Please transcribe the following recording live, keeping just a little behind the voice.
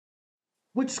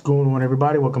What's going on,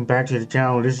 everybody? Welcome back to the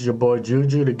channel. This is your boy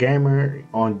Juju, the gamer,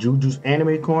 on Juju's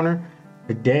Anime Corner.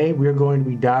 Today, we're going to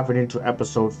be diving into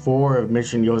episode 4 of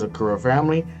Mission Yozakura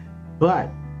Family, but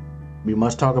we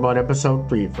must talk about episode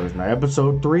 3 first. Now,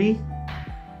 episode 3,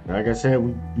 like I said,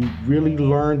 we really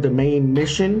learned the main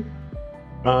mission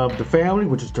of the family,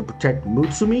 which is to protect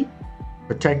Mutsumi,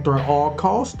 protect her at all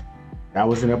cost. That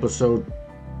was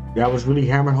really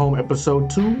hammered home episode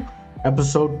 2.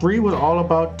 Episode 3 was all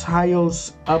about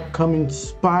TAIYO's upcoming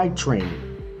spy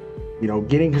training. You know,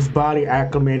 getting his body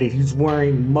acclimated. He's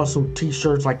wearing muscle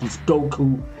t-shirts like he's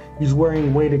Goku. He's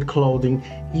wearing weighted clothing.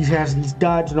 He's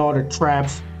dodging all the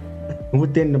traps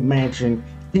within the mansion.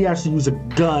 He has to use a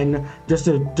gun just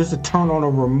to turn on a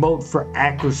remote for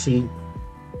accuracy.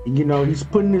 You know, he's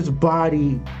putting his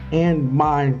body and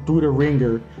mind through the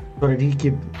ringer so that he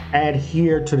can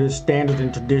adhere to the standards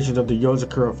and traditions of the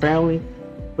Yozakura family.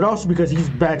 But also because he's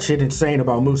batshit insane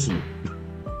about Mutsumi.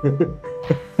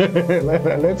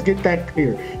 Let's get that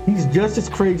clear. He's just as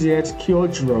crazy as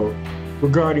KYOICHIRO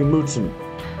regarding Mutsumi.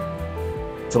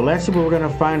 So let's see what we're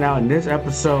gonna find out in this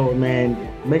episode, man.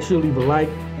 Make sure you leave a like,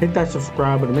 hit that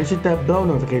subscribe button, make sure that bell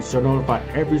notification so you're notified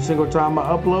every single time I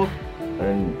upload.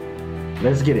 And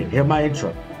let's get it. Hit my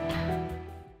intro.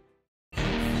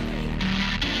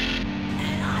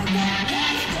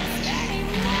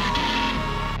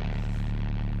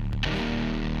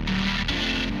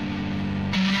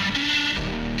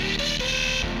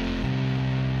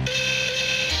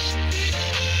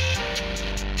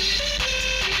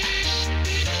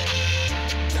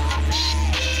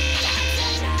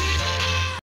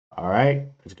 All right,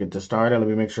 let's get this started. Let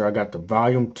me make sure I got the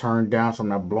volume turned down so I'm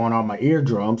not blowing out my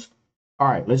eardrums. All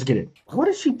right, let's get it. What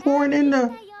is she pouring in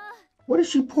the? What is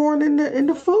she pouring in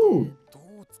the food?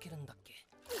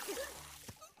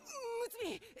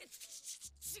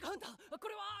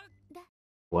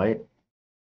 What?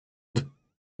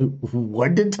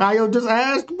 What did TAIYO just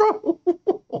ask, bro?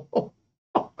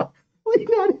 We're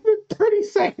not even 30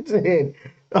 seconds in.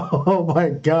 Oh my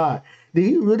God. Did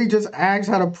he really just ask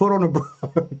how to put on a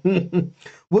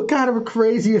What kind of a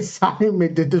crazy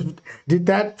assignment did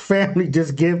that family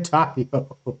just give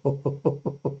TAIYO?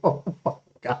 Oh my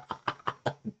God.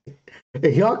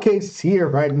 Y'all can't see it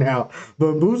right now,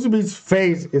 but Musumi's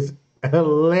face is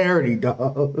hilarity,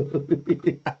 dog.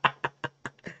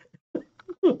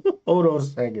 Hold on a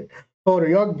second. Hold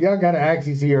on, y'all gotta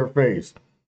actually see her face.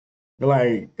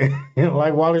 Like,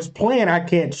 like while it's playing, I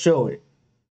can't show it.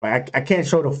 Like I can't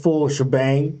show the full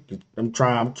shebang. I'm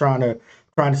trying to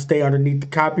stay underneath the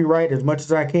copyright as much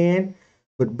as I can.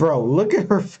 But bro, look at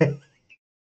her face.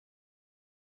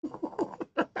 Look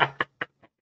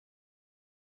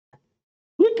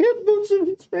at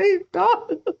Mutsumi's face,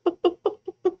 dog.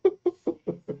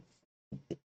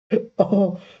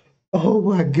 Oh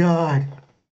my God.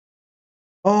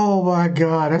 Oh my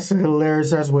God, that's a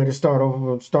hilarious way to start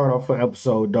off an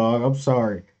episode, dog. I'm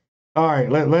sorry. All right,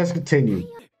 let's continue.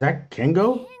 Is that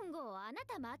Kengo?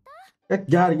 That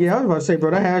got yeah, I was about to say, bro,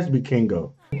 that has to be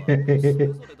Kengo.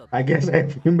 I guess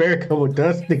every American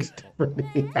does things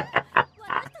differently.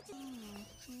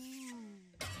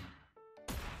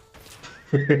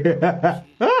 I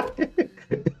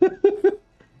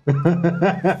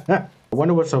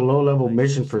wonder what's a low-level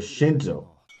mission for Shinzo.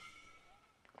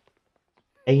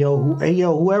 Hey yo,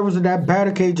 whoever's in that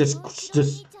batter cage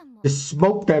just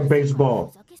smoked that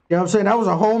baseball. You know what I'm saying? That was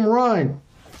a home run.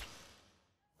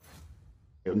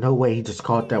 No way he just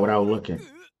caught that without looking.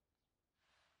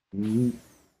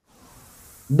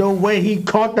 No way he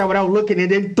caught that without looking and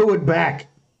then threw it back.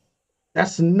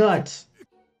 That's nuts.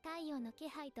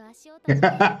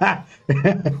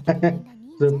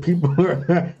 So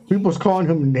people's calling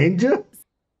him Ninja?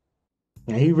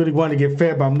 And he really wanted to get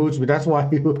fed by Mutsumi. That's why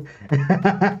he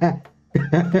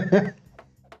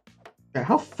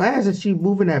How fast is she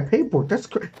moving that paperwork? That's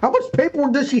how much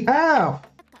paperwork does she have?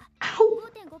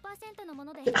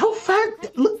 How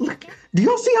fast? Look. Do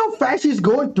y'all see how fast she's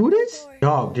going through this?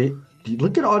 Dog,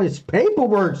 look at all this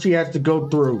paperwork she has to go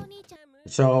through.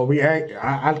 So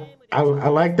I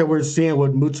like that we're seeing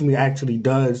what Mutsumi actually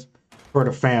does for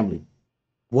the family.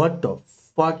 What the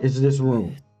fuck is this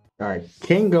room? All right,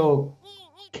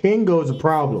 Kengo's a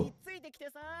problem.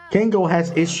 Kengo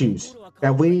has issues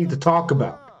that we need to talk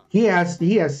about. He has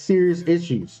serious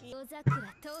issues.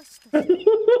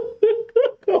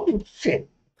 Oh shit.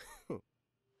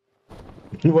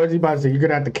 What's he about to say? You're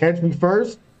gonna have to catch me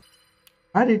first?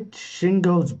 How did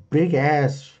Shingo's big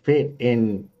ass fit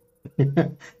in?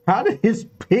 How did his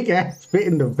big ass fit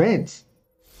in the vents?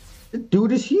 This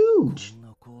dude is huge.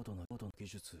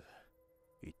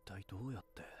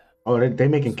 Oh, they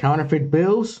making counterfeit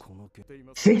bills?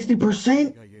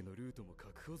 60%?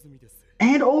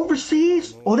 And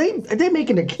overseas? Oh, they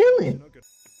making a killing.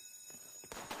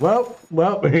 Well,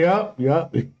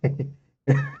 yup.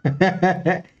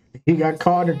 He got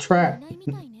caught in a trap.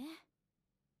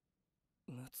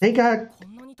 They got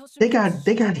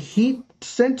heat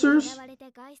sensors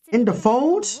in the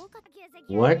phones?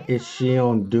 What is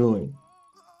Shion doing?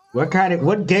 What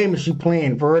game is she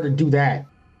playing for her to do that?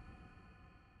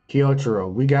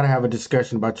 KYOICHIRO, we gotta have a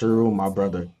discussion about your room, my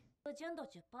brother.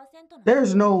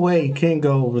 There's no way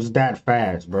Kengo was that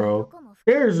fast, bro.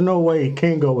 There's no way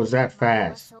Kengo was that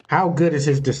fast. How good is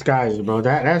his disguise, bro?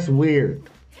 That's weird.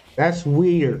 That's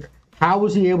weird. How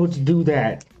was he able to do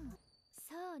that?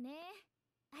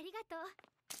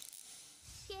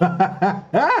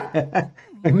 I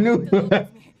knew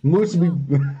Mutsumi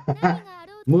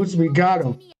got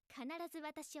him.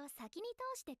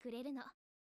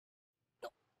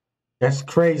 That's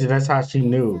crazy. That's how she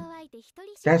knew.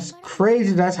 That's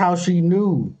crazy. That's how she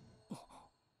knew.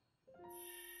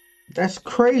 That's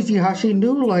crazy how she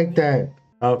knew like that.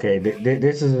 Okay,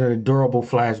 this is an adorable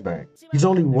flashback. He's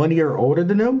only 1 year older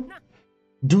than him.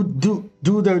 Do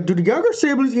the younger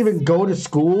siblings even go to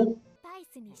school?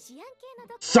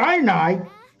 Cyanide?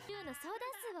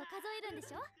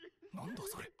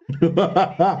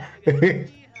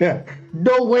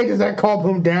 No way does that calm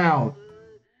him down.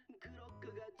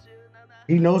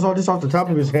 He knows all this off the top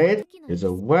of his head. He's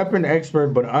a weapon expert,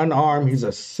 but unarmed. He's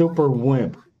a super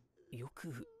wimp.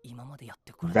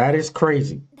 That is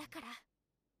crazy.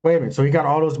 Wait a minute, so he got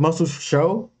all those muscles for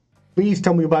show? Please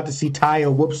tell me about to see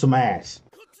TAIYO whoop some ass.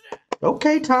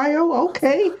 Okay, TAIYO,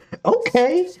 okay.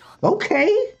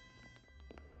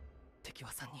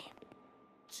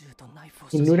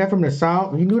 You knew that from the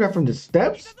sound? You knew that from the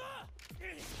steps?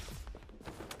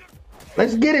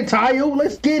 Let's get it, TAIYO,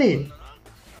 let's get it.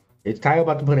 Is TAIYO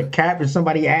about to put a cap in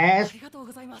somebody's ass?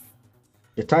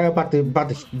 Is TAIYO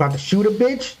about to shoot a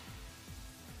bitch?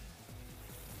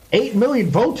 8 million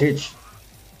voltage.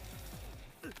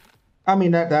 I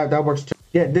mean that works too.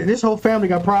 Yeah, this whole family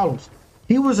got problems.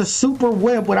 He was a super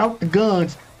wimp without the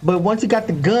guns, but once he got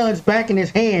the guns back in his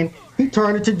hand, he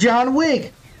turned into John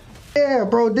Wick. Yeah,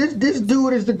 bro, this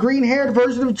dude is the green-haired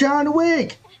version of John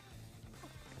Wick.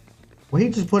 Where he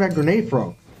just put that grenade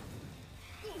from?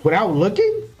 Without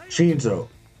looking? Shinzo.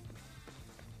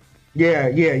 Yeah,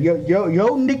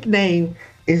 your nickname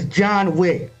is John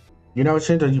Wick. You know,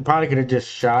 Shinzo, you probably could have just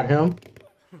shot him.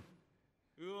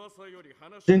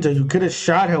 Shinzo, you could have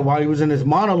shot him while he was in his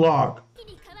monologue.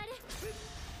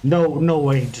 No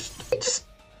way. He just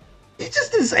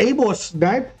disabled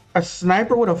a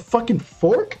sniper with a fucking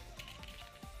fork?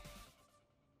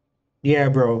 Yeah,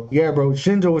 bro.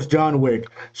 Shinzo was John Wick.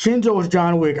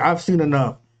 I've seen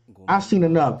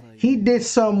enough. He did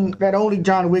something that only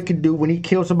John Wick could do when he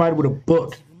killed somebody with a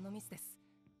book.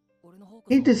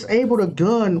 He disabled a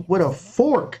gun with a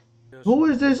fork. Who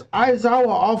is this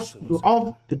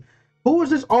Aizawa who is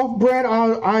this off-brand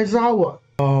Aizawa?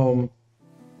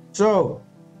 So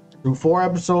through 4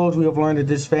 episodes, we have learned that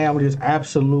this family is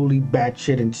absolutely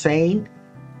batshit insane,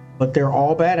 but they're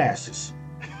all badasses.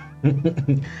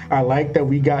 I like that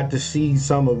we got to see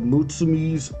some of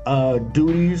MUTSUMI'S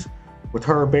duties, with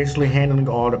her basically handling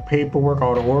all the paperwork,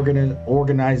 all the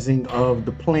organizing of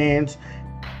the plans.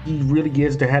 He really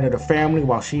is the head of the family.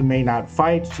 While she may not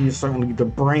fight, she is certainly the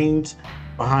brains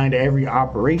behind every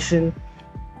operation.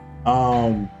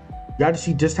 You got to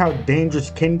see just how dangerous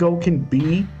Kengo can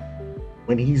be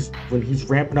when he's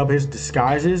ramping up his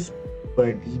disguises.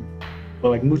 But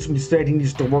like Mutsumi said, he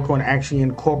needs to work on actually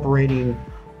incorporating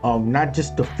not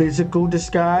just the physical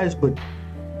disguise, but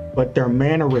their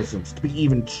mannerisms to be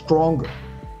even stronger.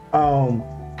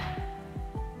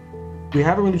 We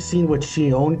haven't really seen what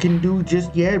SHION can do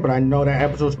just yet, but I know that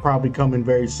episode's probably coming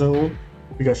very soon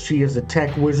because she is a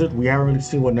tech wizard. We haven't really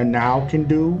seen what NANAO can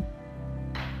do.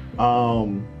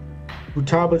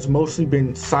 FUTABA's mostly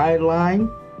been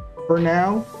sidelined for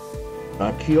now.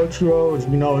 KYOICHIRO, as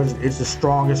we know, is the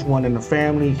strongest one in the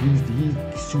family. He's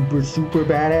super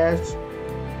badass.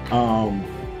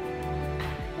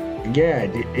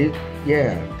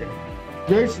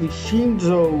 Basically,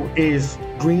 Shinzo is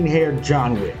green-haired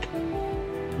John Wick.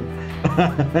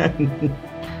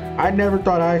 I never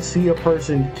thought I'd see a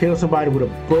person kill somebody with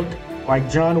a book like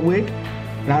John Wick,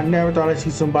 and I never thought I'd see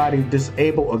somebody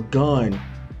disable a gun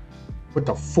with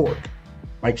a fork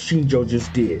like Shinzo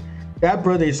just did. That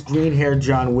brother is green-haired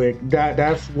John Wick.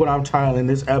 That's what I'm titling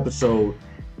this episode.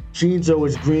 Shinzo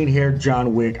is green-haired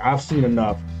John Wick. I've seen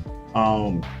enough.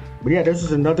 But yeah, this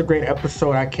is another great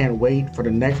episode. I can't wait for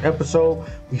the next episode.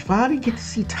 We finally get to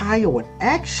see TAIYO in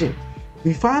action.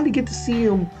 we finally get to see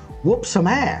him whoop some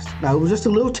ass. Now, it was just a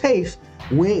little taste.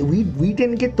 We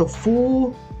didn't get the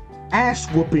full ass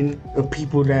whooping of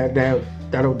people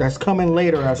that's coming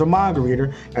later as a manga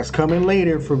reader. That's coming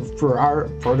later for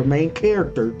the main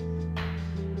character.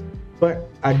 But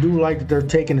I do like that they're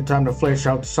taking the time to flesh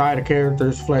out the side of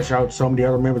characters, flesh out some of the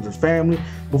other members of the family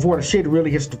before the shit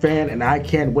really hits the fan, and I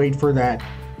can't wait for that.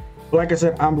 But like I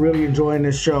said, I'm really enjoying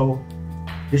this show.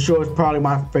 This show is probably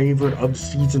my favorite of the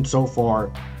season so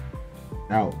far.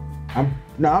 Now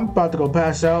I'm about to go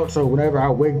pass out, so whenever I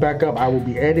wake back up, I will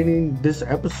be editing this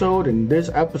episode, and this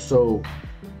episode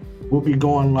will be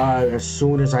going live as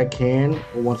soon as I can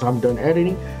once I'm done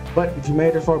editing. But if you made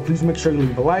it this far, please make sure you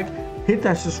leave a like, hit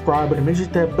that subscribe button, and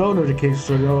hit that bell notification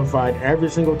so you're notified every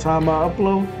single time I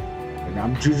upload. And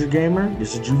I'm Juju Gamer.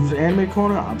 This is Juju's Anime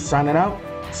Corner. I'm signing out.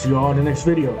 See you all in the next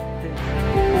video. Peace.